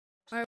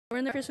Alright, we're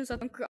in the Christmas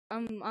update.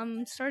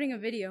 I'm starting a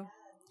video.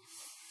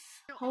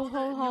 Ho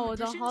ho ho!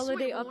 The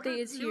holiday update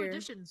is here.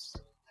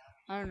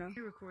 I don't know.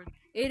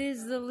 It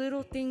is the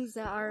little things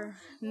that are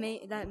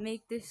that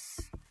make this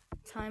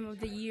time of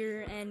the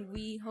year, and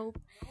we hope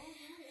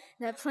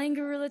that playing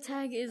Gorilla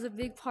Tag is a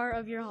big part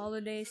of your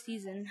holiday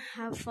season.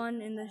 Have fun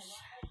in the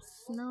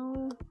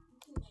snow.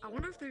 I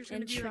wonder if there's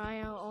and try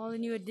out all the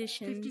new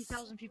additions.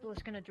 50,000 people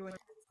is gonna join.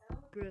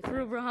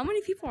 Bro, how many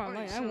people are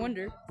online? I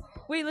wonder.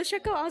 Wait, let's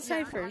check out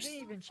outside first. I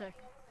didn't even check.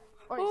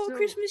 Oh, so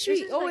Christmas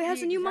tree! Oh, it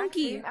has a new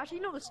monkey. Actually,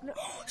 no, the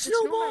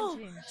snowball!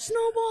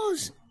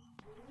 Snowballs!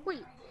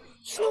 Wait,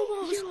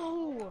 snowballs!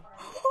 Yo!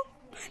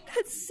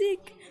 That's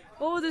sick.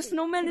 Oh, the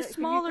snowman is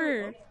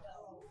smaller.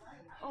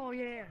 Oh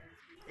yeah,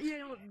 yeah.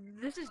 No,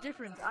 this is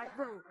different.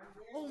 Bro.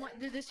 Oh my,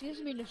 this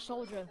gives me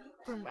nostalgia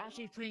from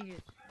actually playing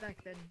it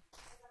back then.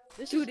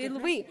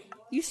 Dude, wait.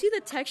 You see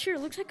the texture? It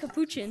looks like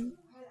Capuchin.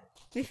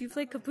 If you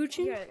play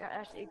Capuchin? Yeah,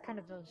 actually, it kind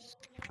of does.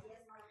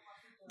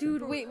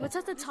 Dude, wait, what's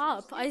at the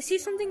top? I see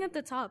something at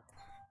the top.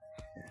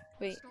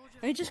 Wait,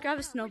 let me just grab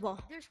a snowball.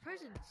 There's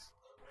presents.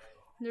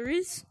 There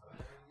is?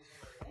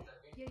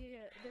 Yeah.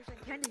 There's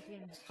like candy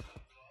canes.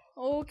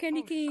 Oh,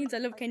 candy canes. I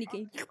love candy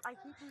canes. I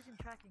keep losing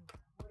tracking.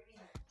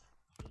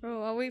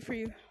 Bro, I'll wait for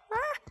you.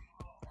 Ah!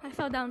 I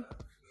fell down.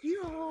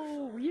 Yo!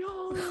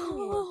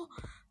 Oh,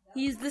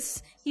 he's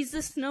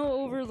the snow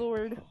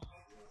overlord.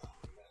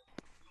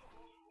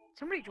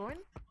 Somebody join?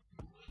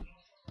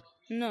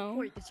 No.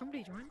 Wait, did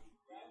somebody join?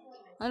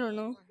 I don't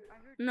know.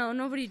 No,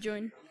 nobody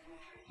joined.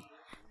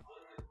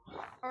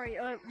 Alright,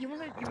 you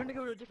wanna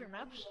go to different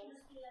maps?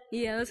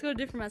 Yeah, let's go to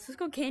different maps. Let's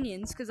go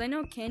canyons, because I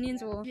know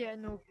canyons will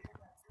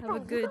have a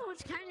good... Look how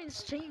much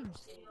canyons changed.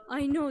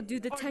 I know,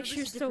 dude, the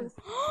texture's so...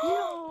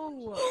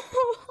 Yo!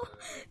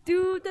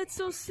 Dude, that's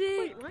so sick!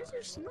 Wait, why is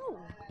there snow?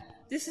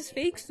 This is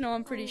fake snow,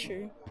 I'm pretty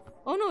sure.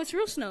 Oh no, it's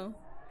real snow.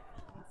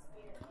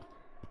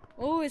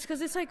 Oh, it's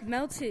because it's like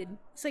melted.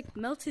 It's like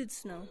melted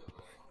snow.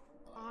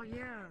 Oh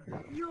yeah.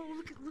 Yo,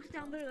 look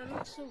down there. That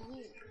looks so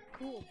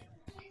cool.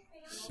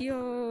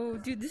 Yo,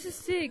 dude, this is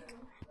sick.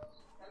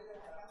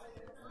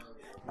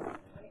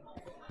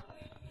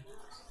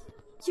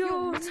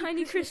 Yo,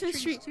 tiny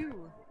Christmas tree.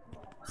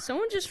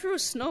 Someone just threw a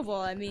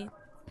snowball at me.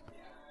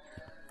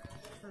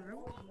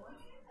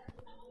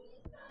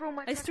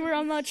 Bro, I swear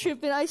I'm not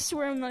tripping. I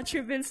swear I'm not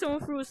tripping.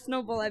 Someone threw a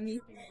snowball at me.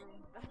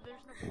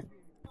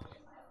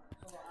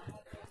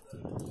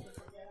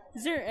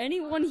 Is there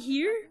anyone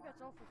here?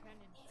 That's all for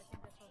canyons.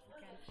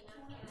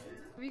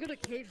 Can we go to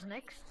caves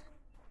next?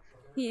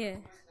 Yeah.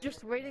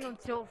 Just waiting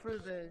until for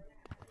the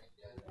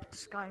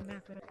sky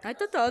map. I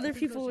thought the other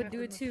people would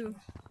do it too.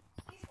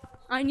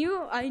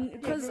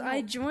 Because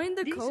I joined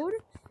the code,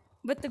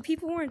 but the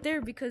people weren't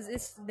there because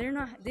they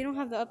don't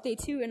have the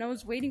update too, and I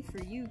was waiting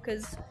for you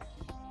because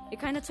it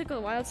kind of took a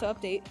while to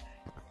update.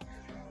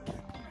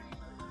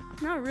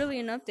 Not really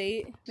an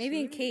update. Maybe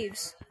in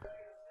caves.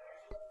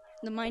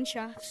 The mine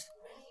shafts.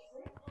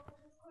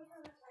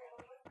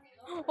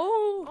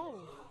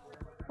 Oh,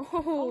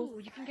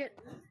 you can get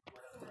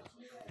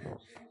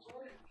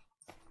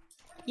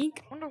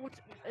ink. I wonder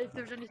if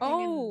there's anything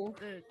in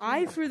the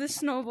I threw the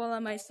snowball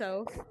at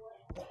myself.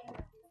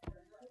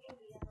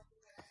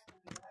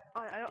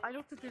 I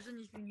don't think there's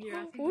anything here.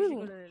 I think we should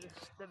go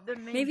to the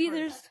main Maybe part.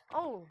 there's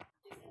Oh,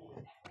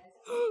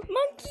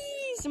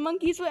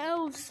 monkeys with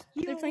elves.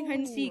 They're playing hide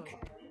and seek.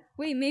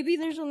 Wait, maybe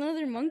there's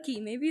another monkey.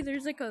 Maybe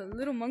there's like a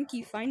little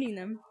monkey finding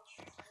them.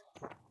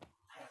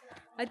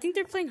 I think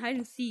they're playing hide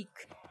and seek.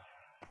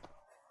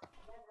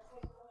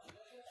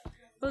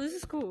 Oh, this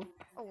is cool.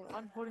 Oh,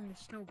 I'm holding the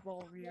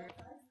snowball here.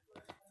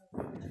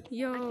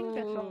 Yo. I think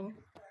that's all.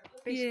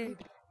 Basically.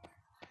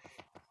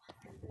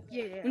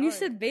 Yeah. When you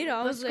said beta,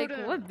 I was like,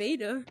 what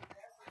beta?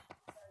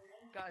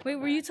 Guys, wait,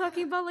 were you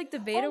talking about like the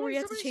beta where you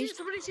have to change?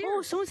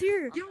 Oh, someone's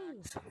here. Yo.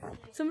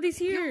 Somebody's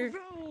here. Yo,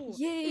 bro.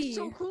 Yay. It's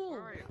so cool.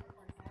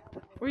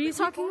 Were you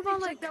talking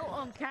about like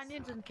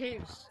canyons and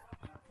caves?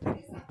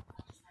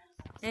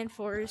 And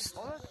forest.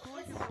 All that's cool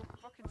is a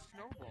fucking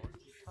snowball.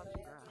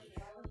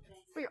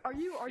 Wait, are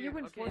you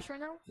in forest right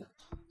now?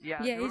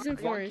 Yeah, he's in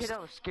one forest. kid that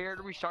was scared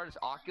to restart his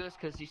Oculus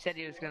because he said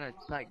he was gonna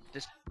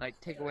just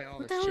take away all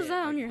what the hell shit. is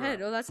that on like, your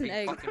head? Oh, that's an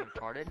egg. Are you fucking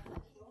retarded?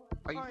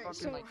 Are you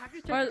fucking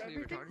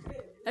retarded?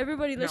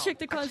 Everybody, let's check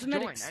the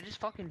cosmetics. I just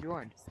fucking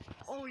joined.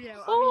 Oh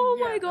yeah. Oh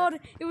my god,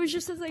 it was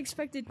just as I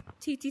expected.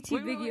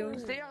 TTT video.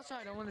 Wait, stay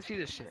outside. I want to see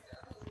this shit.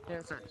 Stay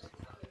outside.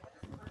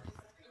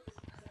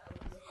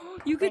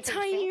 You get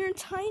tinier and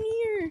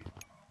tinier.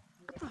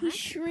 He's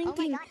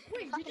shrinking.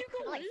 Wait, did you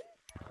go in?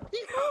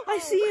 I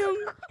see him.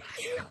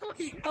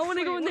 I want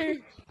to go in there.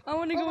 I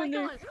want to go in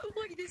there.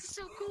 Wait, this is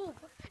so cool.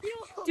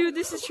 Yo. Dude,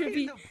 this is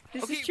trippy.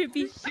 This is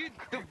trippy. Dude,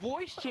 the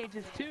voice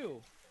changes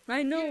too.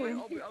 I know.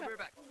 I'll be right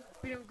back.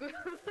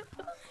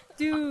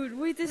 Dude,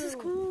 wait, this is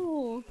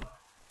cool.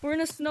 We're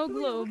in a snow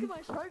globe. Look at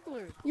my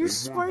sparkler. Your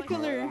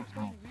sparkler.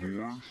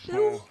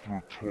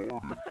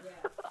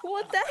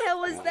 What the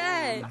hell was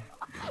that?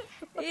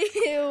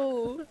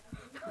 Ew.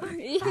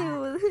 Ew.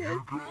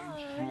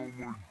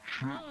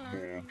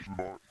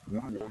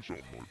 What do I sound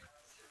like?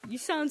 You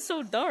sound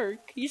so dark.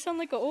 You sound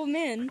like an old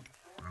man.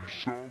 You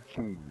sound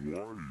so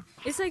white.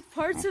 It's like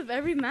parts of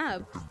every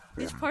map.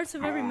 It's parts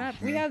of every map.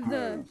 We have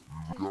the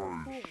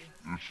Guys,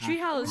 it's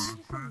treehouse,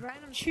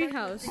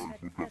 treehouse,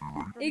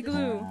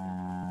 igloo.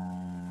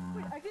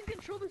 Wait, I can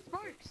control the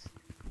sparks.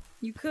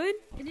 You could?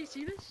 Can you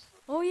see this?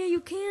 Oh yeah,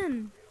 you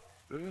can.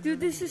 Dude,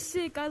 this is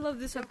sick. I love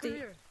this Come update.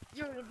 here.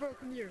 Yo, bro,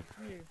 come here.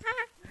 Come here.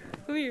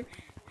 Come here.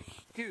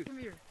 Dude, Come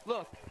here.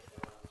 look.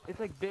 It's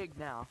like big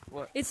now.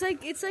 What? It's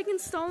like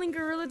installing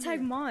Gorilla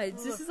Tag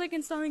mods. This is like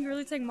installing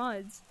Gorilla Tag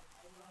mods.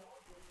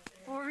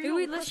 Hey,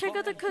 wait, let's check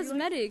out the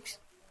cosmetics.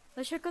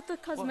 Let's check out the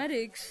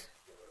cosmetics.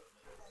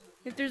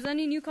 If there's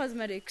any new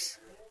cosmetics.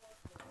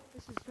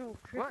 This is so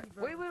trippy, What?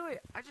 bro. Wait.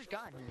 I just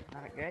got here.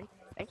 Alright, ready?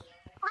 Hey.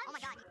 Oh my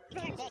god.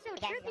 This is so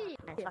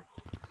trippy.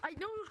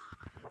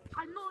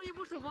 I'm not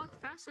able to walk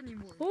fast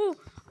anymore. Oh,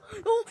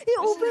 it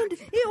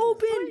opened! It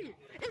opened!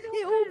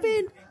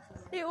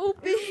 Wait, It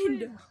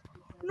opened!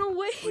 No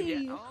way!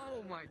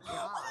 Oh my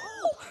god.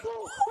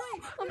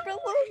 Umbrella!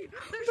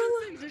 There's no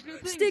things. There's no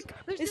things. Stick!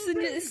 There's It's no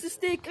the things.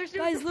 stick! There's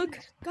no Guys, look!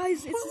 things.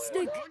 Guys, it's the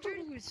stick!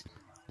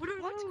 What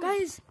are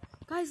those?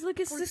 Guys, look!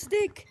 It's the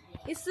stick!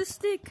 It's the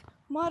stick!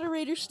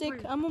 Moderator stick!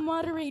 Wait. I'm a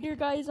moderator,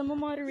 guys! I'm a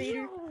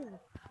moderator! Yo.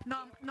 No,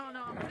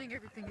 I'm putting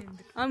everything in.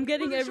 I'm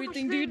getting Bro, there's so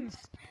everything, much dude! things.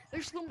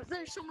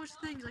 There's so much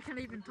things I can't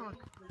even talk.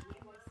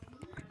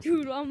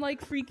 Dude, I'm like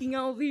freaking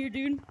out over here,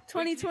 dude!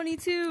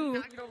 2022!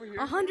 Knock it over here.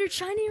 100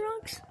 shiny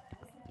rocks?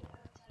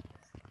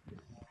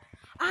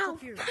 Ow!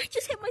 up here? I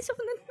just hit myself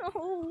in the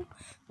nose!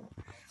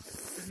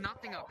 There's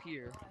nothing up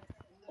here.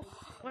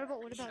 What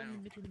about in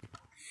between?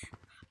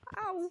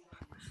 Ow!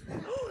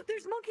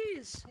 There's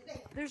monkeys.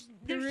 There's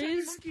There shiny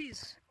is?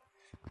 monkeys.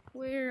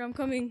 Where? I'm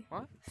coming.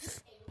 What?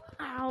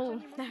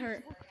 Ow! That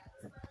hurt.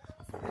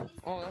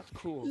 Oh, that's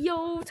cool.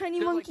 Yo, tiny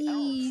They're like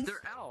monkeys! elves.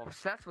 They're elves.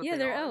 That's what Yeah, they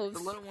they're are. elves.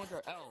 The little ones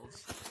are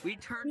elves. We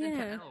turned into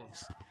Yeah.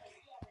 elves.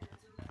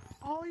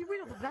 Oh, you wait,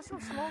 that's how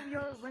small we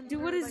are when Dude,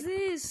 we're what is like,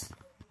 this?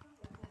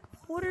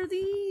 What are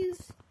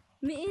these?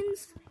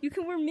 Mittens? You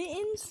can wear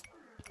mittens?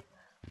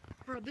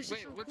 Bro, this is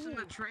Wait, so what's cool. in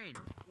the train?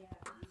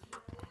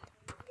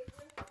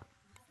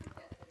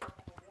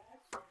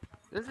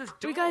 This is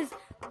dope. Wait,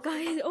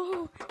 guys,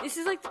 oh, this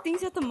is like the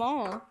things at the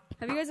mall.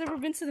 Have you guys ever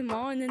been to the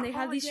mall and then they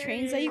have Oh, these yeah,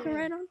 trains yeah, that you yeah, can yeah.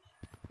 ride on?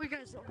 Wait,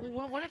 guys,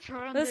 want to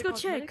try on Let's the go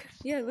check. cosmetics?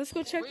 Yeah, let's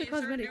go check Wait, the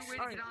is there a new cosmetics. way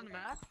to get on the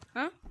map?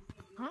 Huh?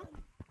 Huh?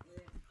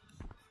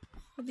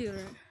 What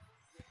deodorant?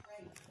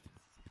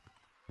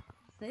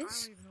 I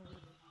This? don't even know what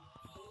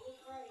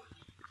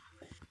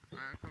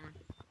Alright, I'm coming.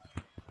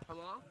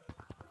 Hello?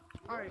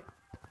 Alright.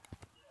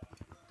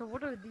 So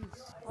what are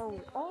these?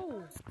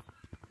 Oh.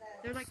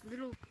 They're like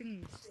little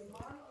things.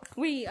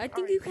 Wait, I think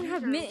Alright, you can these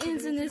have are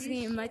mittens in this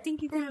these. game. I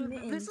think you can have This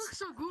mittens. looks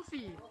so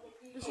goofy.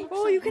 This looks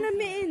Oh, so you can have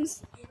goofy.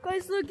 mittens.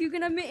 Guys, look, you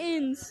can have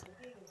mittens.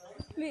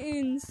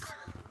 Mittens.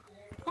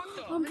 What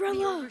the? Like the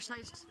Umbrella.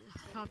 oversized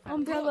top hat.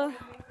 Umbrella.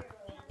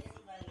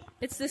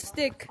 It's the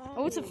stick.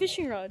 Oh, it's a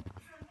fishing rod.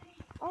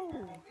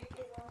 Oh.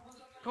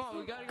 Come on,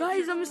 we gotta go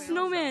Guys, check I'm a everything else out.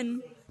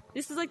 snowman.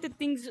 This is like the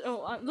things.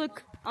 Oh,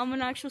 look, I'm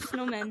an actual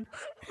snowman.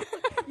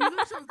 You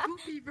look so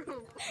goofy,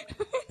 bro.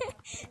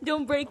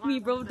 Don't break me,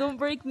 bro. Don't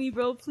break me,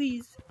 bro.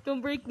 Please,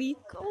 don't break me.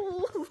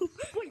 Oh.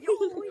 Wait,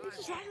 wait, this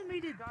is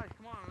animated. Guys,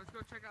 come on, let's go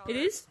check out It that.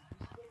 is.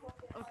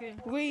 Okay.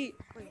 Wait,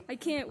 I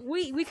can't.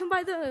 Wait, we can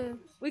buy the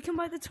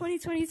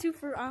 2022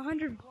 for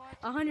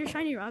 100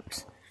 shiny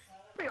rocks.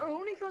 Wait, it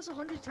only costs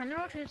 110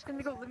 rocks and it's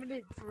gonna go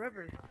limited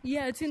forever.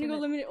 Yeah, it's gonna go So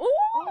limited. Oh,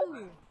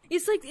 Oh.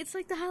 it's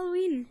like the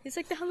Halloween. It's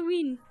like the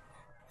Halloween.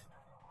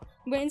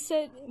 But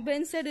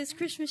instead it's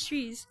Christmas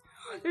trees.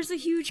 There's a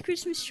huge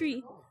Christmas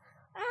tree.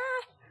 Ah!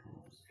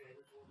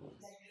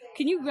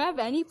 Can you grab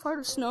any part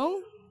of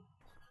snow?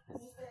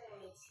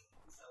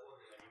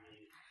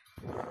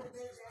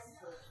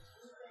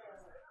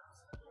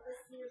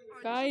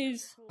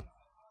 Guys,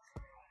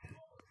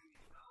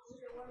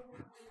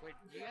 Wait,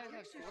 do you guys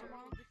have school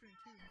tomorrow?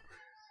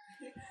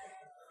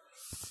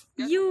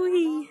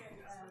 Yui!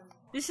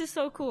 This is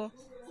so cool.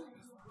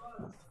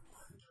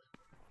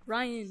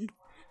 Ryan.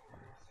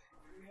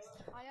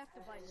 I have to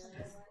buy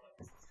something.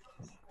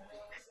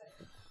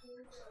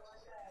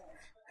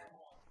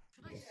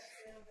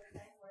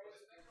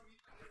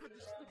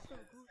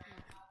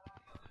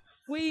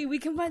 Wait, we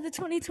can buy the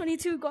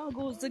 2022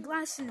 goggles, the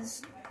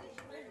glasses.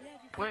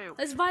 Wait,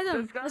 Let's buy them.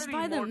 there's gotta Let's be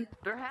buy more- them.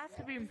 There has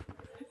to be.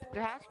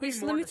 There has to be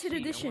It's more to limited see. I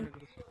edition. wanna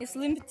go- It's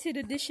limited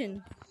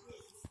edition.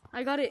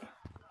 I got it.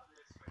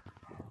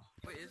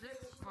 Wait, is it?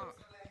 Huh.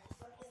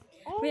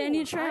 Oh, Wait, I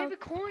need to try I have out- a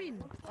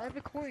coin. I have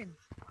a coin.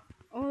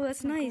 Oh,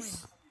 that's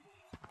nice.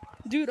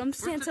 Dude, I'm the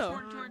Santa.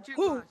 2022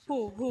 Ho, glasses?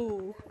 ho,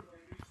 ho.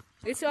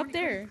 It's up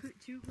there. Is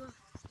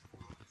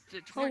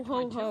it Ho,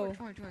 ho, 2022 or ho.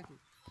 2022?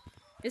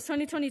 It's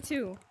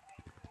 2022.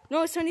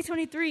 No, it's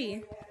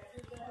 2023.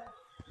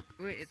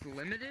 Wait, it's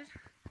limited?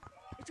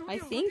 It's only I a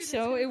think limited,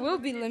 so. it's It will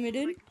be limited,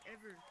 limited. like,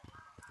 ever.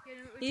 Yeah,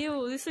 no, it's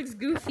Ew, this looks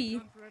goofy.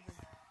 gone forever.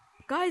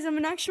 Guys, I'm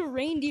an actual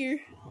reindeer.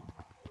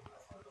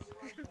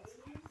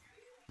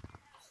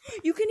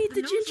 You can eat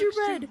the nose looks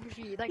gingerbread. too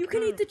bushy, like, You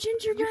can eat the You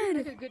can gingerbread.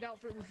 make a good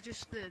outfit with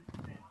just the.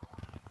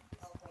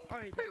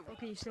 Alright,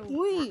 okay, so.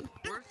 Wait,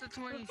 Where's the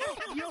 20?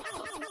 Yo!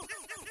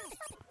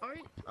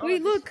 Alright.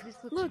 wait, look, this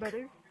looks look,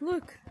 better.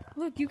 look.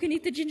 You can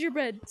eat the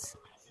gingerbreads.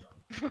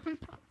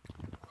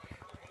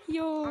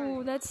 Yo,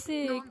 Alright. that's No,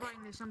 sick.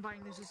 I'm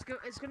buying this.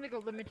 It's gonna go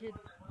limited.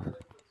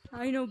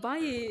 I know, buy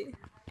it.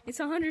 It's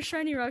 100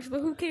 shiny rocks, but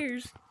who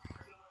cares?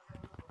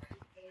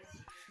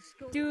 Let's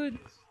go. Dude,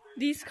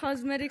 these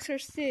cosmetics are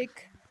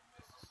sick.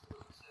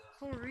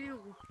 For real.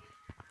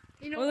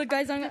 You know, Oh, look,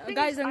 guys, the I'm thing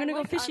gonna is,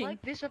 go fishing. I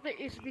like this up there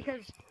is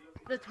because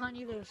the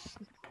tiny little.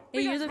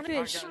 Hey, you're the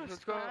guys, fish. wanna-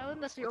 Let's go.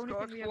 Island, that's the Let's only go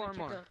thing we explore haven't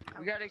more. checked out.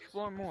 We gotta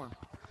explore more.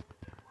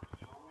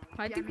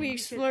 I Yeah, think mean, we you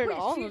should- explored wait,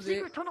 all see- of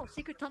secret it. Tunnel,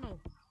 secret tunnel.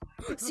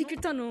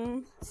 Secret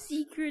tunnel.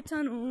 Secret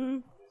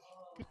tunnel.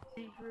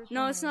 Secret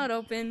No, it's tunnel. not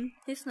open.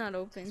 It's not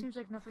open. Seems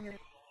like nothing.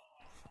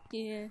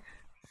 Yeah.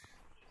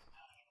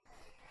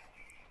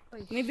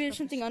 Wait, Maybe there's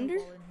stuff a something under?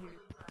 snowball in here.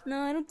 No,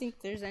 I don't think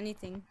there's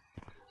anything.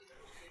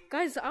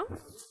 Guys, how think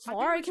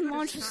far I we can should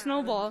launch a just-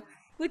 snowball?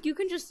 Look, you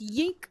can just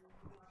yank.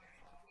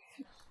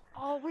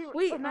 Oh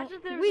Wait, Imagine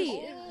if there was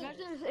wait.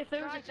 Imagine if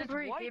there was Guys, a it's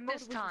temporary white game mode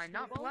this with a time,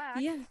 not snowball. black.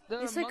 Yeah,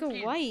 The it's like a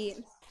monkey- white.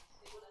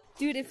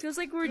 Dude, it feels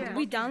like we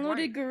monkey's downloaded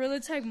white. Gorilla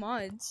Tag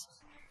mods.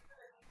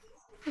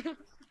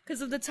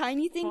 Because of the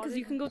tiny thing, because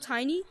you can go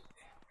tiny.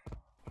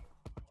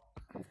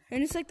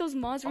 And it's like those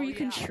mods where Oh, you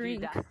can yeah,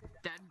 shrink.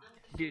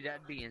 Dude,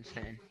 that'd be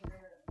insane.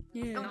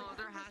 Yeah. No,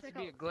 there has to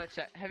be a glitch.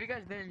 Have you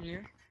guys been in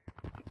here?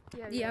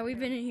 Yeah, we've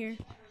been in here.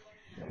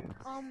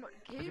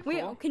 Cave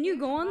Wait, Cool. can you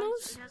go on It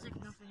those? has like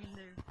nothing in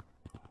there.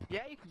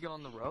 Yeah, you can go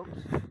on the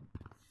ropes.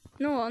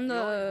 No, on You only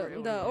the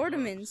really the need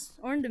ornaments.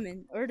 Wait, are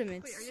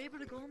Ornaments. you able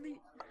to go on the?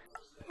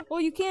 Oh,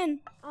 you can.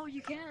 Oh,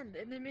 you can,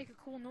 and they make a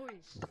cool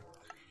noise.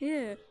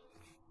 Yeah.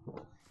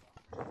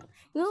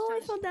 No,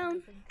 I fell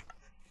down.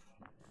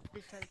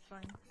 This side's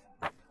fine.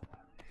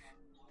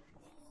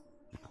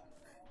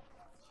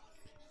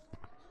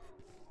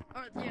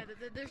 Alright, yeah,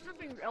 there's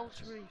nothing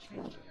else really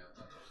changed.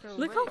 So,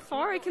 Look how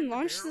far I can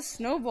launch the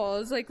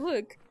snowballs. Like,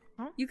 look.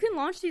 Huh? You can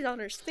launch these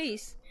outer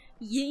space.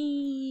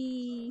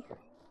 Yay.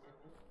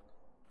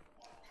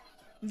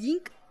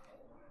 Yink.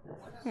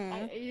 Aw.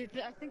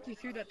 I think you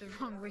threw that the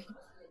wrong way.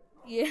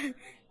 Yeah.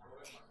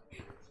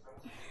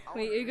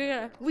 Wait, you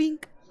gotta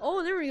wink.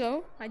 Oh, there we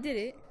go. I did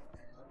it.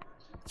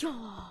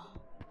 Yeah.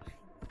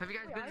 Have you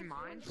guys been in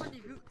mines?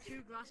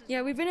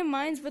 Yeah, we've been in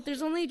mines, but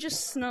there's only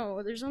just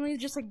snow. There's only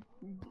just Yeah,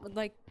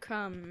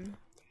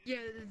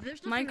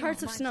 there's nothing Minecarts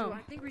in of mine, snow. So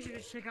I think we should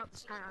just check out the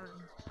Sky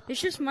Island. it's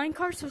just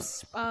minecarts of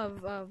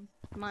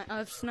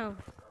snow.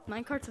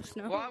 Minecarts of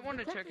snow. Well, I want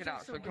to The check it craft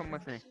out, is so so come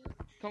with me.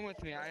 Come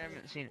with me. I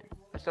haven't seen it.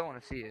 I still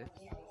want to see it.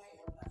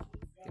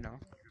 You know,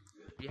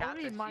 you have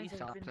Only to mines see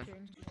have been something.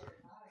 changed.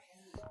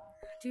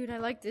 Dude, I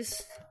like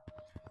this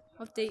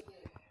update.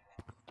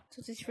 So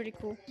this is pretty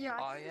cool. Yeah,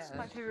 Oh, I think this is yeah,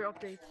 my that's- favorite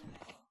update.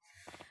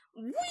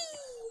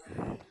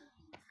 Whee!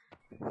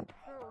 Bro,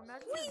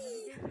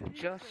 imagine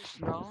Just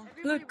snow.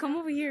 Look, come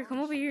over here. Come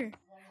over here.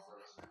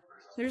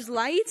 There's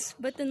lights,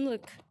 but then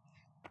look.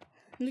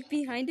 Look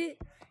behind it.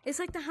 It's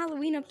like the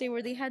Halloween update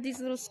where they had these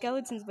little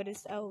skeletons, but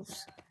it's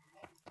elves.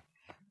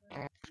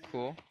 That's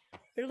cool.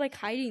 They're like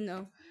hiding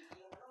though.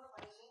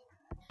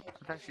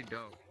 That's actually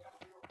dope.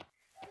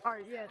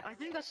 Alright, yeah, I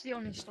think that's the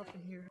only stuff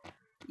in here.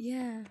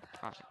 Yeah.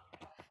 Alright.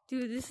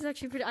 Dude, this is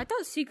actually pretty. I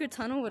thought Secret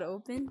Tunnel would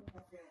open.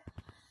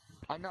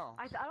 I know.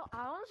 I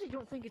honestly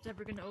don't think it's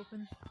ever gonna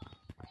open.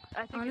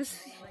 I think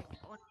Honestly, it's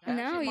like Actually,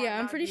 now, might yeah,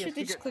 I'm not pretty be a sure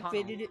they just secret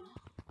tunnel. clickbaited it.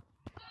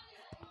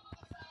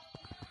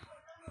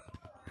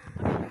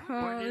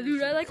 Or they Dude,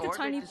 just- I like the or they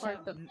tiny just part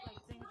have-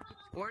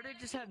 though. Or they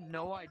just have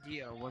no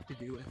idea what to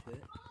do with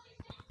it.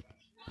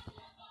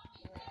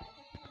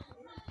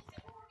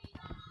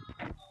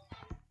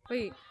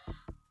 Wait,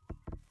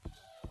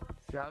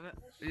 You haven't?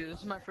 Dude, this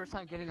is my first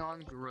time getting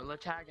on Gorilla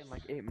Tag in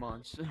like 8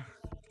 months.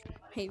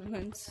 hate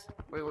months.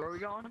 Wait, where are we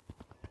going?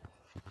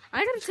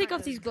 I gotta take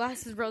off these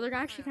glasses, bro. They're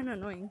actually kind of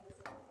annoying.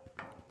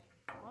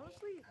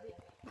 honestly,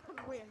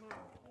 wait, hold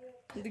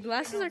on. The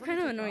glasses are kind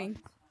of annoying.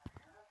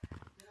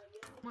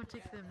 I'm gonna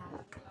take them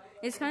off.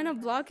 It's kind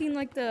of blocking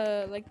like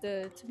the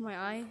tip of my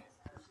eye.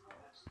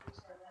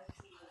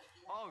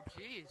 Oh,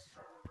 jeez.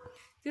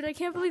 Dude, I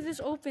can't believe this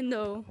opened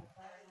though.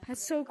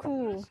 That's so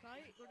cool. Go to Sky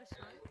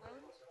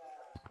Island.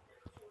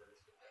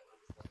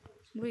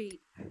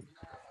 Wait.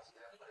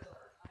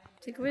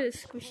 Take away the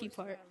squishy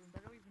part. I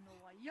don't even know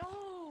why.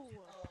 Yo!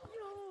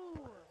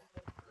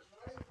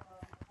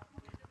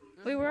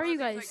 Wait, where are you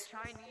There's, guys?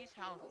 Like Chinese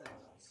houses.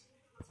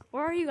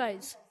 Where are you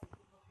guys?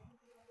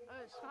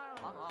 Sky Island.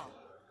 I'm up.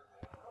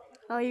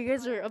 Oh, you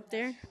guys are up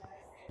there.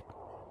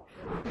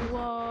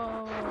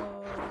 Whoa.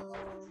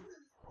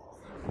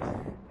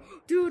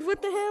 Dude,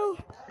 what the hell?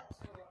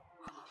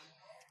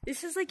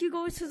 This is like you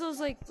go to those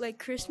like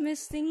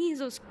Christmas thingies,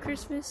 those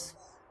Christmas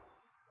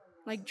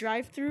like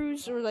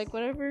drive-throughs or like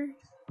whatever.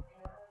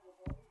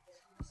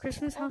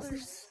 Christmas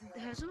houses.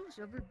 Has those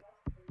ever?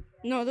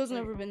 No, those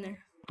never been there.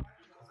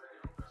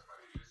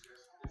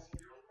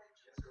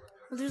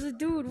 Oh, there's a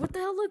dude. What the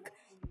hell? Look.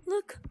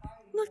 Look,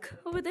 look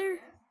over there.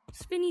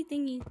 Spinny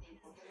thingy.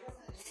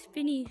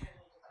 Spinny.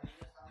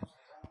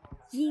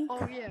 Yink.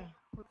 Oh yeah.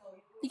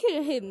 You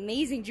can hit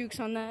amazing jukes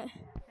on that.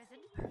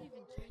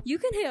 You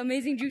can hit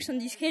amazing jukes on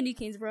these candy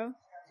canes, bro.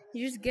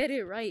 You just get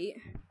it right.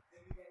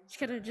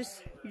 You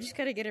just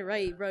gotta get it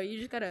right, bro. You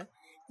just gotta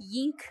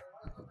yink.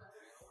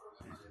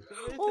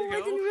 Oh,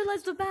 I didn't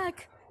realize the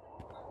back.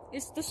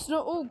 It's the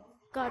snow. Oh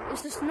God,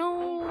 it's the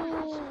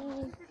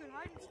snow.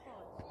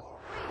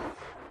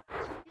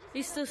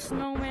 It's the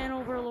snowman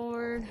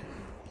overlord.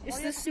 It's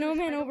the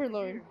snowman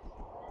overlord.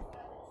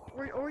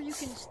 Or you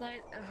can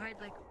hide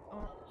like.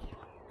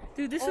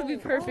 Dude, this would be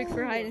perfect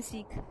for hide and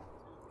seek.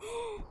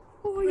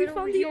 Oh, you Right found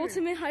over the here.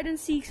 ultimate hide and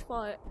seek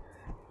spot.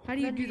 How do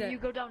you Then do that? You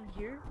go down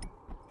here.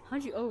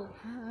 How'd you?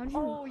 How'd you?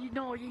 Oh, you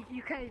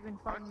can't even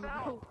find me.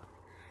 No.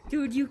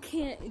 Dude, you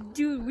can't.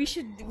 Dude, we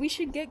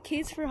should get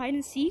kids for hide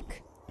and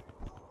seek.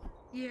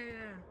 Yeah.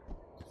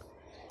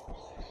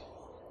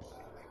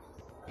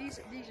 These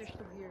are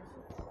still here.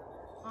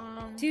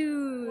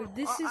 Dude,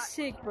 this is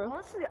sick, bro.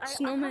 Honestly,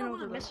 Snowman I kind of want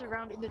to overlord. mess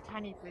around in the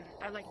tiny place.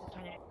 I like the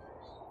tiny.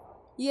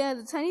 Yeah,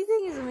 the tiny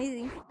thing is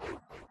amazing.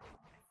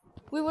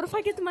 Wait, what if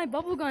I get my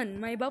bubble gun?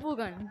 My bubble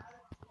gun.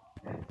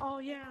 Oh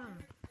yeah.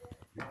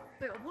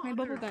 Wait, what My other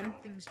bubble gun.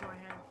 things do I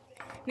have?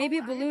 Maybe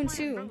a I have balloon my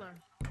too. umbrella.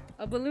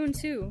 A balloon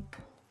too.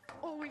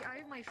 Oh wait, I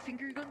have my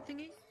finger gun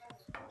thingy.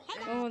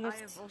 Oh, And I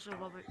that's. have also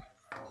bubble.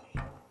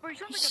 Bro, you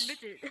sound like a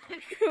midget.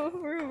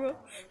 Bro.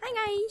 Hi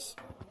guys.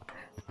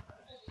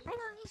 Hi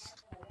guys.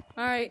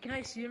 All right. Can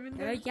I see him in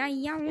there? Yeah,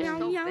 yo, yo,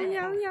 yo, yo, yo,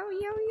 yo,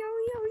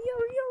 yo,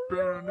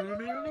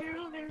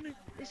 yo.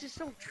 This is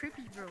so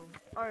trippy, bro.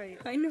 Alright.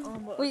 I know.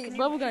 can Wait, you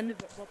bubble shoot gun. the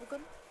bubble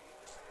gun?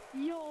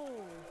 Yo.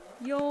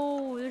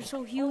 Yo, they're so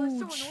Oh, huge.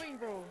 that's so annoying,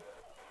 bro.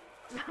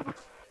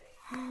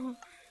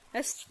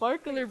 That's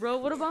sparkler, bro.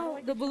 What How do I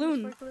about the control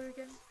balloon? sparkler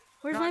again?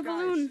 Where's Nah, my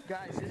balloon?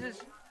 Guys,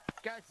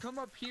 guys, come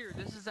up here.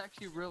 This is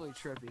actually really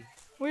trippy.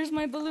 Where's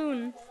my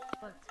balloon?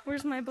 What?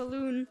 Where's my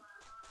balloon?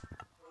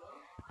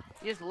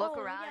 You just look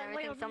Oh, around yeah, and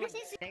everything. wait, Someone's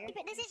bigger.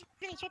 This is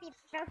really trippy,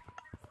 bro.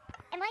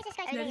 And why is this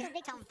guy so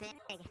big? Something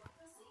big.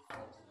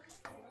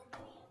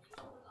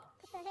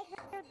 What the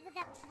heck?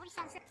 That voice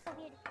sounds so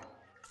weird.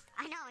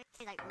 I know.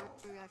 It's like. I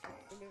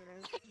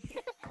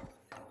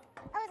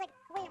was like,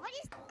 wait, what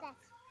is that?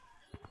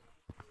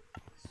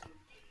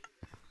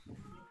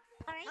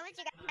 Alright. What was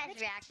your guys'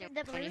 reaction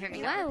The when you heard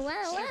me? Wow, wow,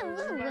 wow,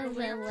 wow,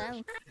 wow,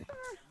 wow.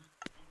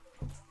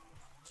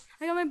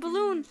 I got my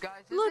balloon.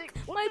 Guys, Look,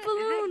 my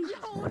balloon.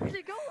 Yo, where's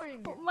it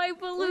going? My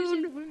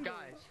balloon.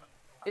 Guys,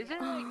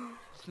 isn't like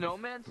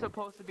snowman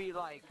supposed to be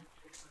like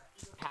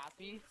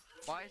happy?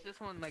 Why is this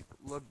one like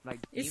look like?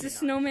 It's the demonized?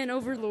 snowman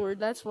overlord.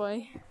 That's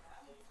why.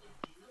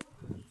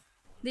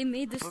 They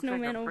made the Looks like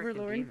snowman a freaking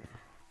overlord. demon.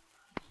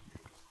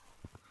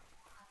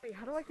 Wait,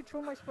 how do I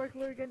control my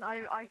sparkler again? I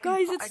can,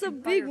 Guys, I it's the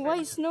can big fire white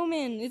vent.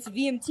 snowman. It's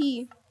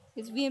VMT.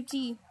 It's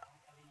VMT.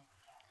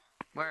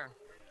 Where?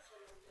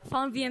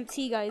 Found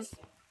VMT, guys.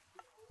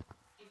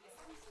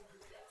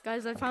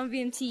 Guys, I found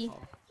VMT.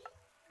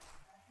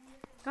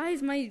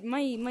 Guys,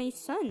 my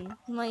son.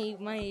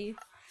 My.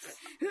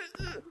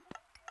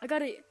 I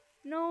got it.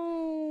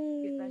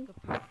 No. Get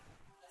back up.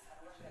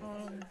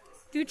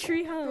 Do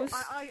treehouse.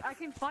 I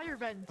can fire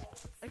bend.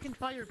 I can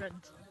fire bend.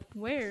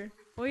 Where?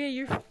 Oh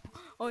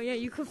yeah,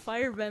 you could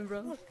fire bend,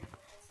 bro.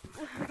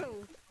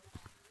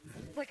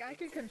 Like I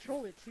can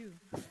control it too.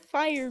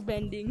 Fire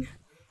bending.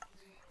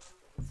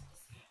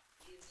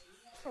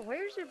 Oh,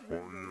 where's it?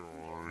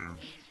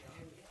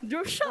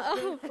 Bro, shut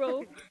up,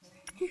 bro.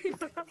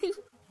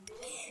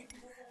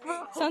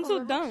 Sounds so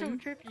that's dumb.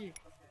 So trippy.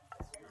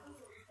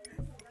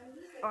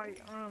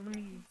 Alright, let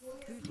me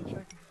do the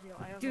track and field.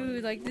 I have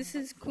Dude, like this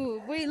is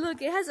cool. Wait,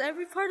 look, it has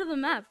every part of the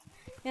map.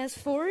 It has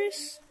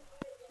forest.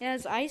 It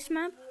has ice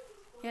map.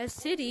 It has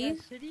city.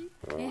 city.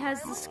 It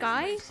has the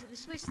sky.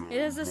 This place. It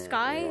has the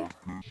sky.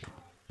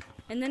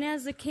 And then it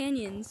has the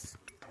canyons.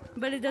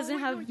 But it doesn't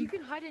wait, have. No, you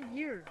can hide in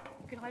here.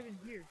 You can hide in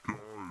here. Guys,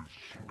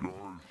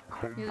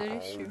 come Yeah,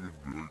 that is true.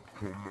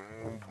 come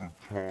out of the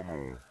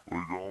tunnel.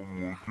 Like, I'm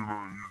looking at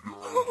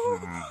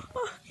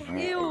you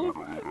guys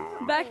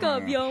Ew. Back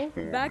up, yo.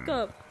 Back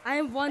up. I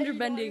am wander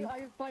bending. I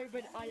have fire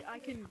bend. I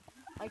can.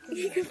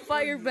 You can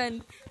fire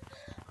bend.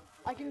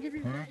 I can give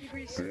you 90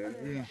 degrees.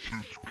 bubbles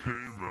just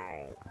came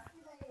out.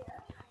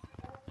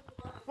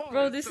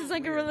 Bro, this is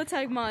like Gorilla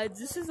Tag mods.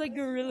 This is like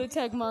Gorilla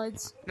Tag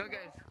mods. No, guys.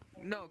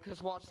 No,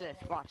 cause watch this.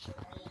 Watch.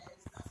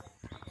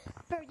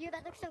 Bro, you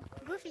that looks so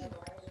goofy.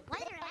 Why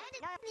is your head?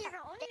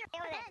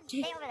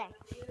 Stay over there.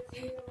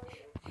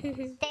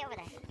 Stay over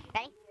there.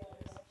 Ready?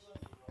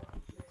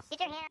 Get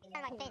your hand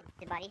on my face,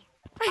 buddy.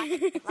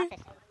 Watch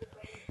this.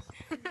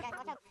 Guys,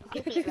 watch how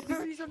goofy it looks. Bro,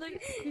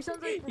 he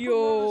sounds like Yo,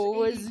 one of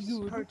what's those 80s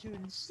good?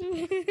 cartoons.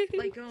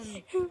 Like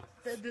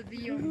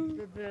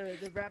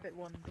the rabbit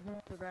one, the one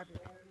with the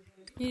rabbit.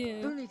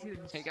 Yeah. Looney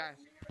Tunes. Hey guys.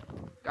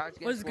 Guys,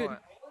 guess What's good?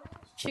 what?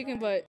 Chicken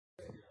butt.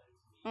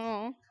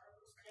 Oh.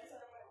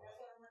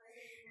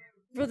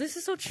 Bro, this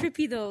is so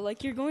trippy though.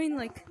 Like you're going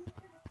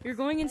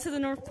into the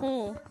North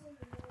Pole.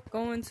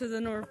 Going to the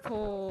North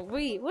Pole.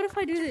 Wait, what if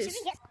I do Should this?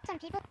 we get some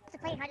people to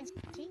play hide and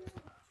seek?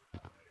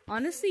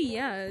 Honestly,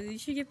 yeah. You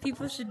should get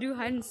people should do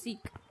hide and seek.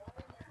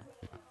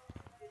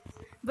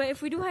 But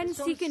if we do hide and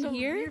So- seek in so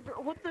here, weird, bro.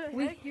 What the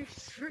we- heck? You're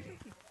freaking.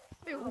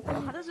 Wait,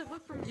 how does it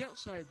look from the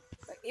outside?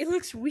 it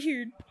looks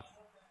weird.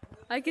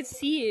 I could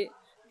see it.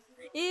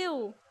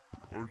 Ew.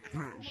 I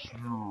can't see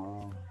your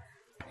arm.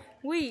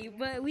 Wait,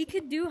 but we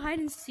could do hide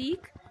and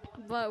seek,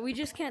 but we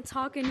just can't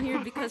talk in here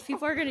because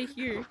people are gonna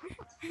hear.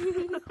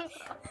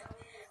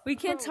 We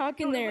can't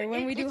talk in there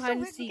when we do it's hide so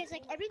and weird seek. because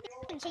like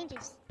everything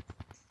changes.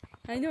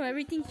 I know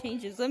everything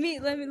changes. Let me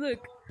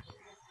look.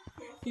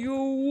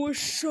 Yo,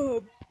 what's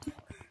up?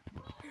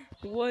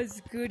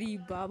 What's goody,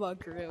 Baba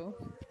Grill?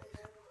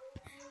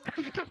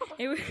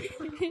 Hey,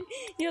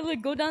 yeah,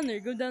 look, go down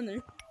there.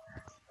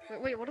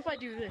 Wait, what if I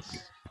do this?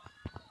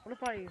 What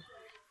if I,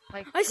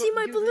 like, I see go-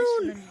 my do this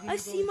and balloon. then you I go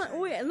see my. inside?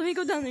 Wait, let me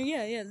go down there.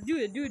 Yeah. Do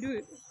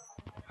it.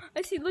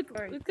 I see. Look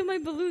Alright. at my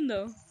balloon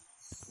though.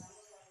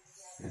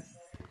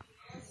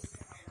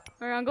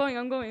 Alright, I'm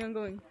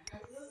going.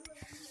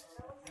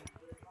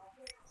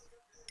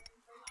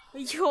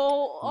 Yo,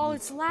 oh,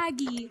 it's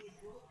laggy.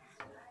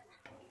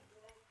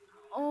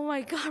 Oh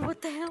my god,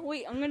 what the hell?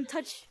 Wait, I'm gonna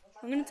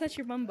touch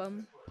your bum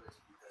bum.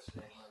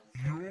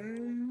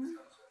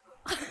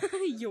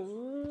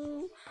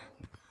 Yo.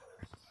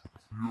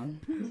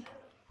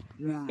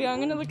 Yeah, I'm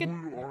gonna look at. I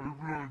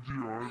have an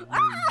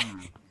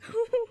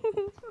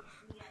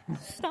idea.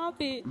 Stop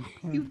it.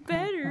 You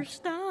better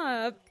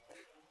stop.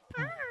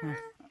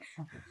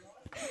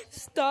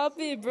 Stop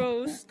it,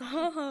 bro.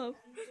 Stop.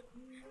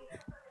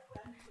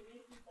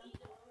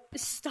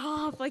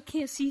 Stop. I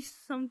can't see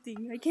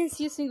something. I can't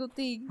see a single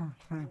thing.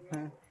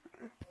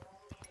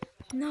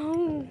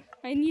 No.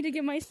 I need to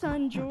get my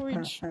son,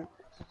 George.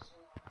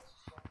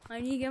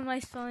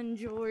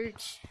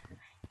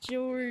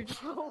 George.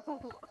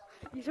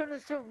 You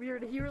sounded so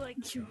weird. You were like,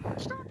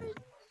 stop it.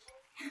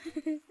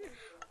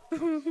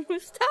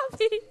 Stop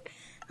it.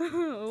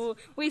 Oh,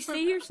 wait,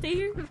 stay here.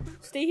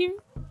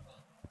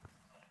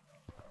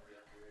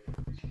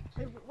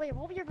 Wait,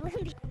 what were your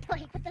balloon be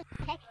like? What the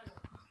heck?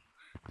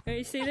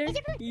 Hey, stay there. Is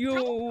your balloon Yo,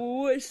 tiny?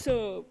 what's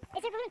up?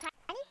 Is your balloon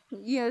tiny?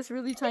 Yeah, it's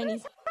really Your tiny.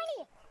 balloon's so tiny.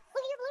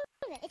 Look at your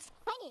balloon. It's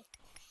tiny.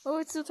 Oh,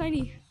 it's so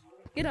tiny.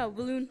 Get out,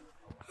 balloon.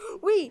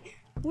 Wait.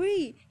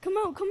 Come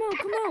out.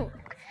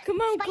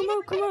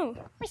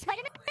 Wait,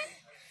 Spider-Man?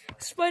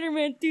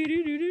 Spider-Man. Do.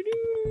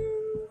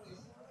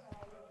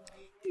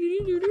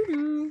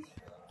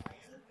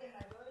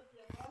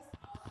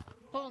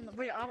 Hold on,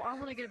 wait, I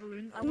want to get a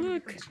balloon. I want to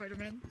Look. be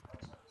Spider-Man.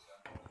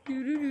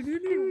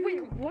 Do.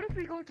 Wait, what if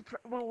we go to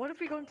what if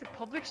we go into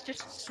Publix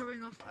just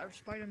showing off our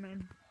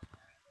Spider-Man?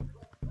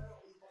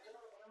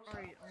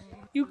 Alright,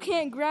 You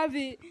can't grab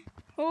it.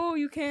 Oh,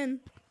 you can.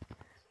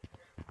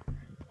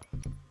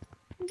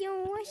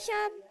 Yo, what's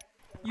up?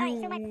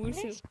 Alright, so my Yo, balloon what's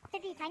up?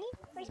 should be tiny.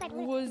 Where's my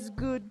balloon? What's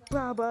good,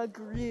 Baba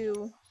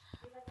Grill?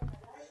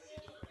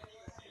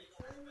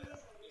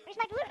 Where's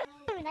my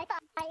balloon? I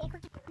thought I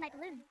equipped my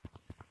balloon.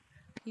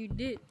 You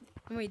did.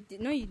 Wait,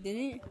 no, you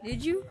didn't.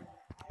 Did you?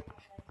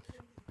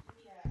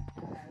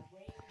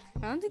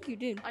 I don't think you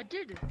did. I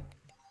did.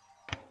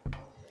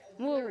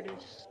 Whoa. There it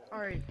is.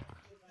 Alright,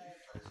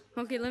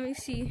 Okay, let me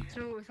see.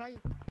 so if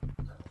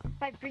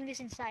If I bring this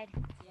inside,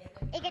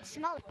 it gets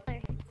smaller.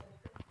 Wait,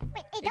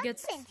 it It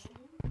gets- doesn't.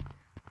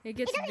 It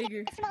gets It doesn't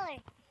bigger. get smaller.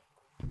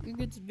 It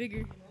gets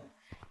bigger.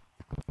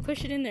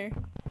 Push it in there.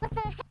 What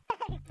the heck?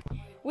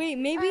 Wait,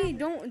 maybe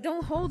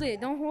don't hold it.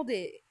 Don't hold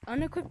it.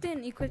 Unequip it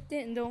and equip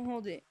it and don't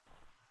hold it.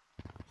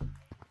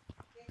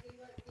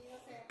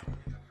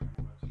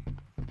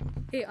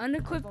 Okay,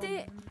 unequip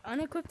it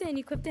and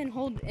equip it and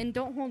hold and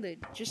don't hold it.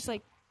 Just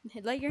like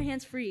let your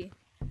hands free.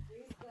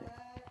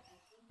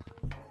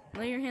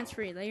 Let your hands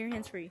free.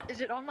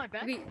 is it on my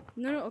back? Okay,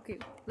 no, okay.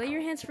 Let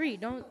your hands free.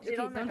 Don't Is it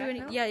on my don't do back any.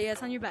 now? Yeah,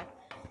 it's on your back.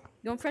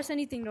 Don't press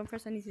anything.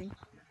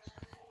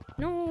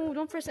 No,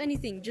 don't press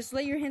anything. Just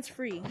let your hands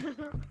free.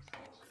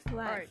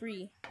 Flat, Alright.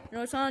 free.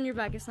 No, it's not on your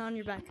back. It's not on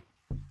your back.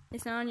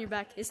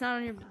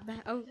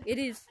 Oh, it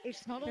is.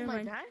 It's not on Never my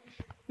mind. back.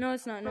 No,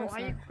 it's not. No, No, it's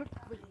I not. equipped.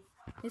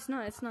 It's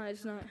not.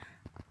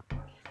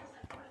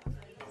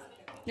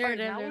 Alright,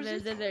 now is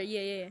it? There.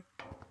 Yeah.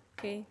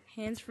 Okay,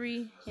 hands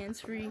free.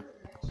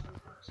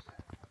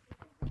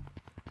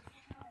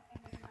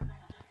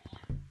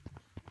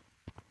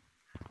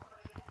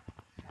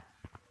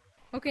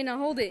 Okay, now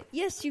hold it.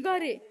 Yes, you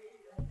got it.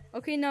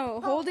 Okay, now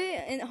hold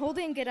it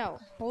and get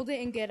out.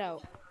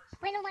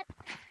 Wait, no, what?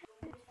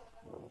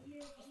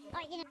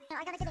 Alright,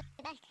 I gotta get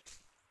it back.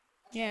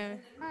 Yeah.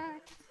 I'm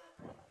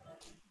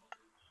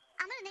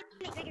gonna name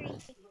it Gregory.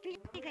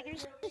 Gregory.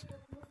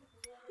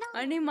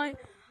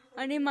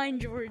 I name mine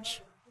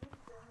George.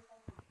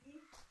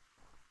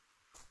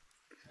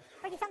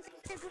 Oh, you sound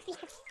so goofy.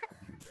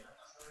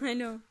 I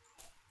know.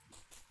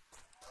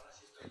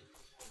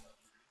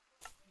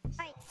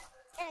 Alright,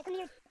 come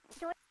here,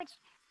 George.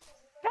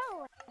 Bro,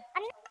 I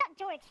mean, not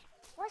George.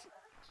 What's...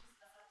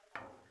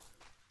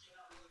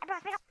 Bro, I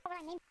forgot what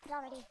I named it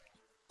already.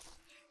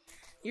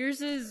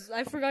 Yours is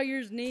I forgot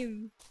yours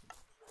name.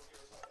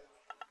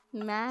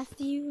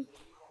 Matthew.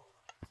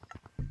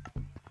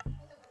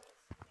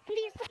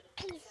 Please.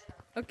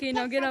 Okay,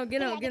 now get out,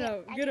 get out, get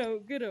out, get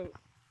out, get out.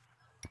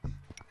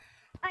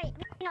 Alright,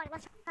 no, I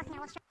was tracking.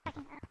 Am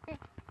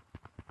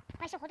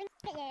I still holding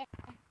it?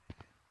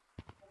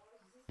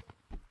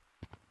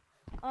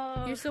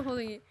 Yeah. You're still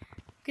holding it.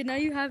 Okay, now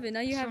you have it.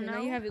 Now you have So it. Now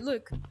now- you have it.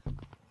 Look.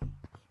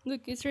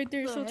 Look, it's right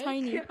there. It's so The heck?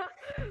 tiny.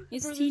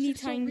 It's Bro, this teeny is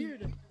so tiny.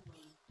 weird.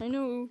 I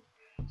know.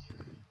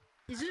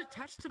 Is it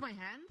attached to my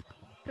hand?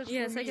 'Cause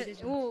Yeah, for it's me like it a.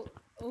 isn't.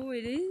 Oh,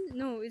 it is?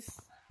 No, it's.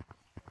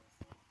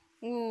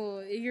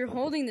 Well, you're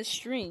holding the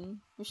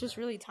string. It's just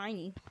really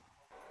tiny.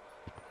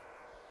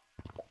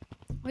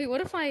 Wait,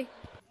 what if I.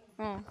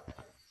 Oh.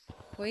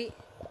 Wait.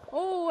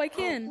 Oh, I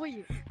can. Oh,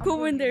 wait, I'm Go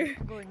going in there.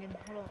 I'm going in.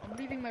 Hold on. I'm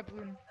leaving my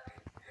balloon.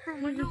 Oh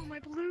my no, my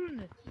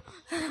balloon.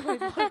 My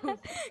balloon.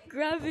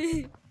 Grab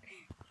it.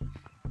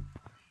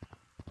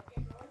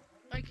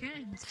 I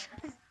can't.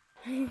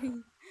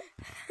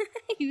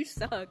 You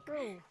suck.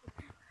 Bro.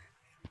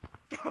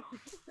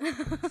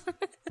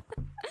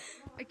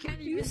 I can't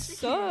even You see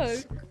suck.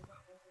 it.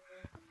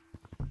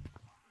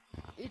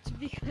 It's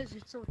because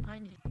it's so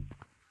tiny.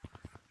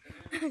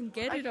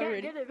 Get I it can't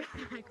already. get it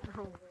back,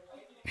 bro.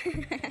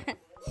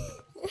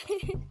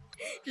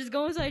 Just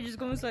go inside. Just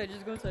go inside.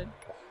 Just go inside.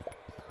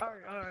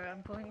 Alright,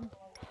 I'm going.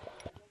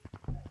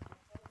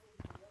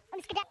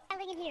 I'm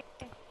skedaddling in here.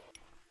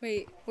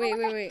 Wait.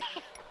 Wait,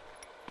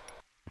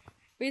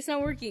 it's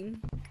not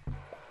working.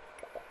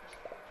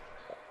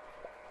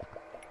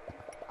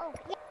 Oh,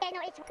 yeah, no,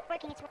 it's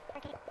working.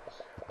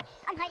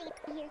 I'm hiding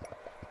in here.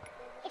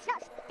 It's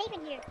not safe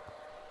in here.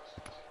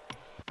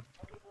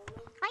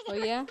 Why is Oh,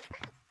 it yeah?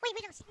 Wait,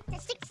 no,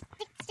 stick the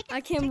I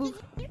can't turkey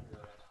move. in here.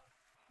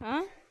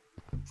 Huh?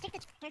 Stick the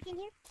turkey in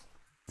here.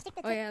 Stick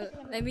the Oh, turkey yeah. in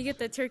here. Let me get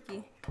the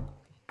turkey.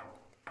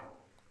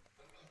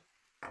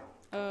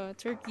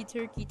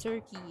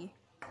 Turkey.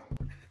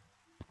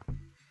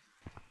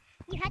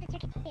 You had the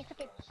turkey. Okay,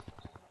 cook it.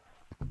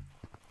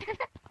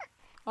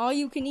 All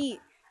you can eat.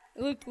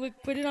 Look,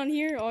 put it on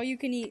here. All you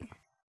can eat.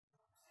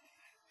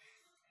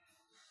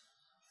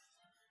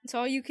 It's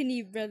all you can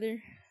eat,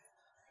 brother.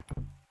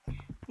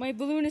 My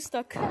balloon is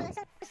stuck. Oh, that's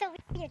so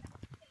weird.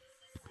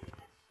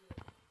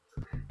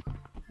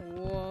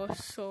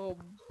 What's up,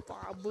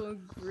 Baba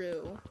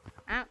Grill?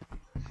 Ah.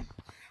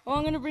 Oh,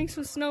 I'm gonna bring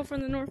some snow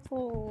from the North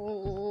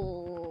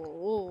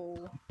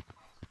Pole.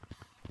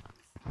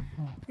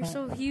 You're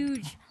so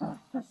huge.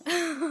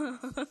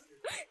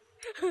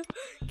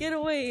 Get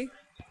away.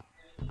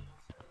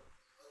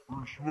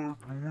 Where's my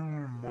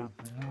balloon? My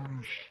balloon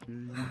is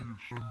slowly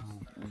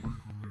ascending away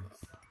from me.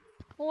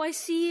 Oh, I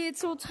see it.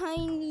 It's so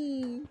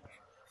tiny.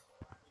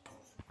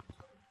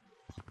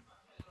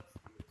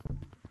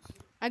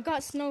 I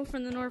got snow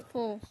from the North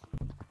Pole.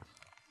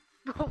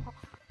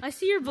 I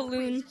see your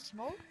balloon. Is it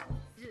small?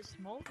 Is it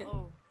small?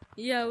 Oh.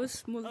 Yeah, it was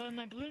small.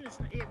 My balloon is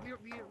not. Yeah, we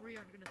aren't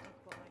gonna talk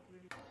about my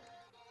balloon.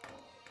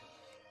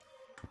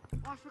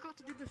 Oh, I forgot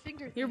to do the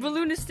finger thing. Your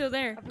balloon is still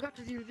there. I forgot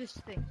to do this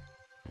thing.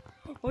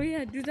 Oh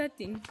yeah, do that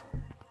thing.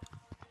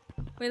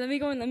 Wait, let me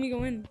go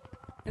in.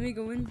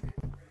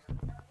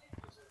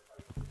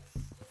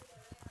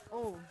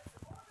 Oh,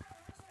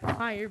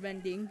 Fire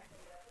bending.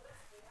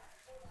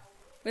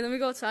 Wait, let me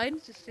go outside.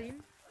 it's the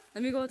same?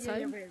 Let me go Yeah,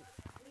 outside. wait.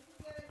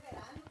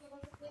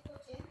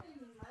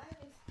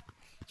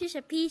 Just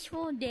a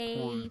peaceful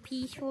day.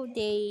 Peaceful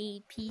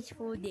day.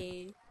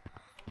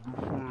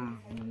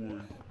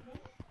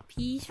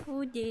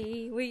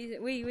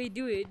 Wait,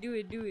 do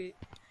it.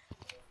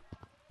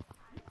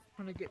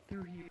 I'm gonna get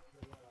through here.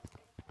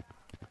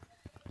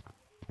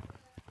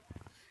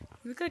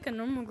 You look like a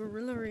normal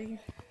gorilla right here.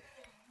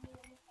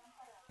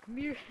 Come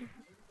here.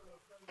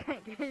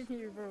 Can't get in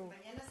here, bro.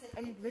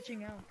 I'm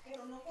glitching out.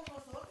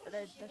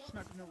 That's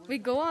not gonna work.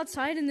 Wait, go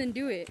outside and then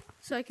do it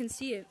so I can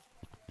see it.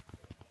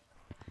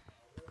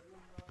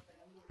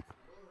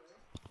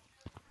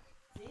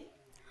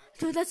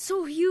 Dude, that's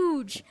so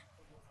huge.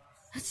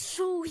 That's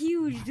so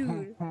huge,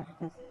 dude.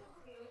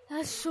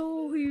 That's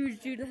so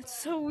huge, dude. That's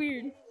so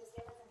weird.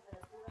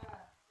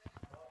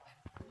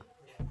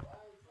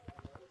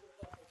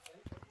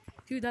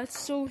 Dude, that's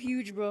so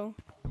huge, bro.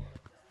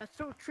 That's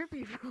so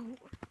trippy, bro.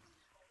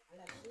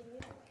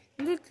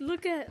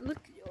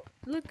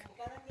 Look.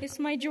 It's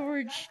my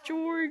George.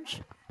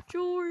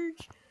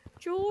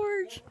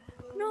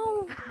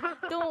 No,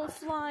 don't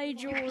fly, You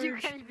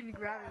George. can't even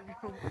grab it,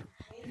 bro.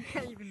 You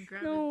can't even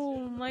grab it. No,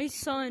 my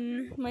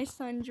son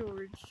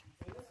George.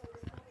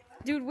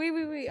 Dude,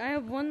 wait. I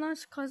have one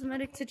last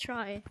cosmetic to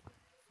try.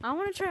 I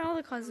want to try all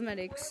the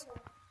cosmetics.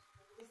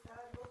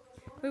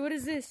 Wait, what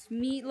is this?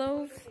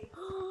 Meatloaf?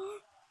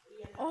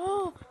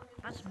 Oh,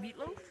 That's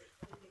meatloaf?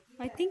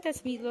 I think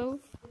that's meatloaf.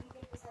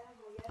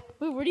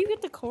 Wait, where do you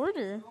get the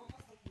quarter?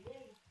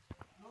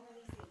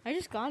 I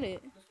just got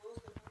it.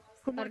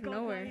 Oh my Out of god,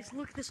 nowhere. guys,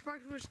 look, the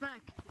sparkler's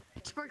back.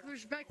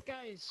 Sparkler's back,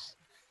 guys.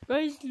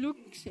 Guys, look,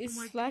 it's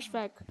my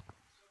flashback.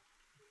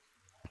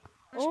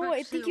 Oh,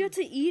 I Flashback think you have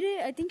sale. to eat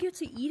it. I think you have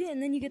to eat it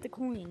and then you get the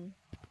coin.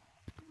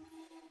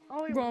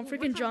 Oh, wait, Bro, I'm what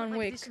freaking if I John put, like,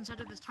 Wick. this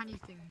inside of this tiny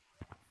thing?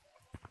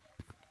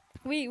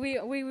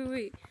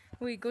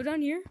 Wait, go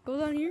down here. Go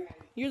down here.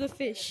 You're the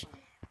fish.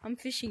 I'm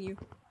fishing you.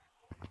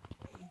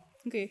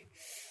 Okay.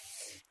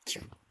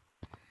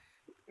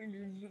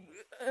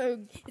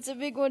 It's a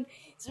big one.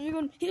 It's a big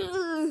one.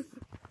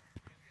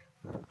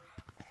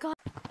 God,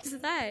 what is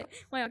that?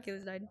 My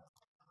Oculus died.